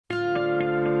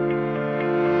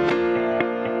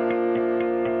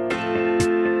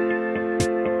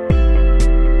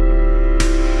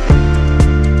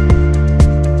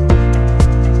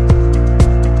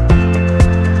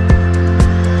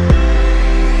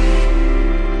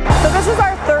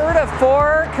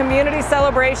community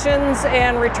celebrations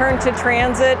and return to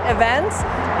transit events.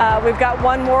 We've got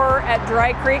one more at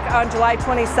Dry Creek on July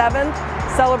 27th,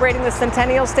 celebrating the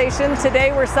Centennial Station.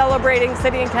 Today we're celebrating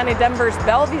City and County Denver's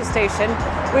Belleview Station.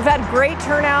 We've had great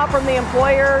turnout from the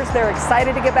employers. They're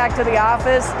excited to get back to the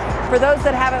office. For those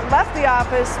that haven't left the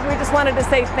office, we just wanted to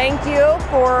say thank you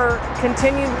for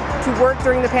continuing to work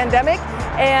during the pandemic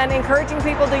and encouraging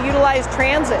people to utilize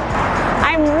transit.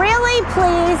 I'm really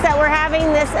pleased that we're having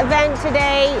this event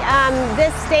today.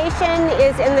 This station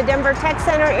is in the Denver Tech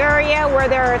Center area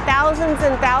where there are thousands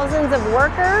and thousands of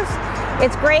workers.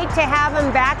 It's great to have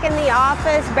them back in the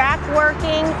office, back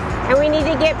working, and we need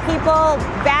to get people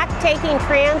back taking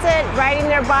transit, riding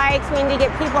their bikes. We need to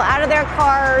get people out of their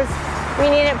cars. We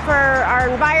need it for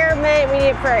our environment, we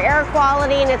need it for air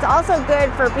quality, and it's also good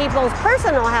for people's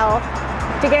personal health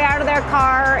to get out of their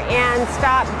car and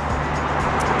stop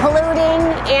polluting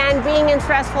and being in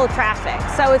stressful traffic.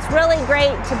 So it's really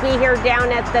great to be here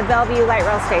down at the Belleview Light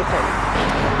Rail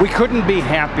Station. We couldn't be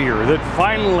happier that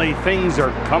finally things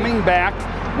are coming back.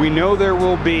 We know there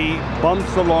will be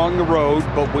bumps along the road,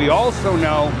 but we also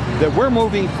know that we're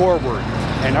moving forward,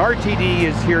 and RTD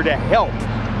is here to help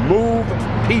move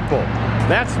people.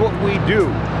 That's what we do,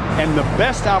 and the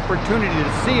best opportunity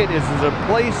to see it is a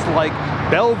place like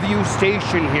Belleview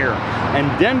Station here. And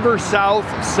Denver South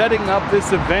setting up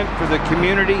this event for the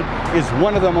community is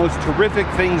one of the most terrific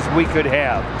things we could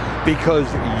have,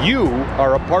 because you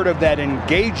are a part of that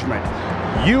engagement.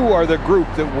 You are the group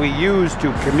that we use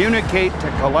to communicate, to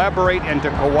collaborate, and to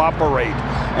cooperate.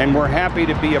 And we're happy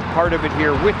to be a part of it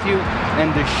here with you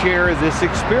and to share this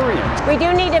experience. We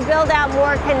do need to build out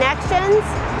more connections.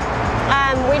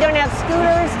 We don't have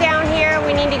scooters down here.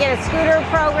 We need to get a scooter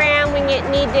program. We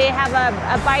need to have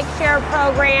a bike share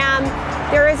program.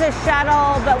 There is a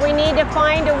shuttle, but we need to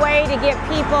find a way to get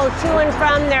people to and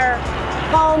from their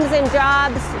homes and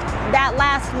jobs that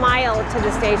last mile to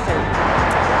the station.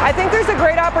 I think there's a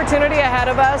great opportunity ahead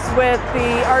of us with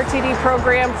the RTD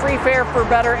program, Free Fare for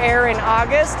Better Air, in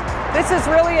August. This is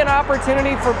really an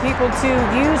opportunity for people to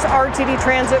use RTD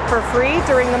Transit for free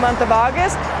during the month of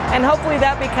August, and hopefully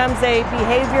that becomes a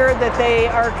behavior that they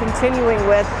are continuing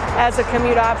with as a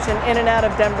commute option in and out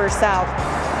of Denver South.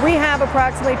 We have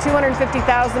approximately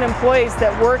 250,000 employees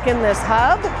that work in this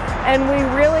hub, and we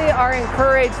really are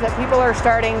encouraged that people are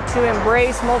starting to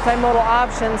embrace multimodal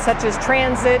options such as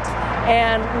transit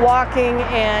and walking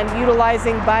and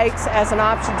utilizing bikes as an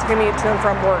option to commute to and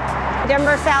from work.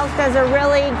 Denver South does a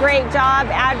really great job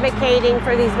advocating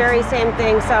for these very same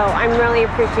things, so I'm really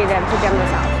appreciative to Denver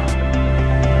South.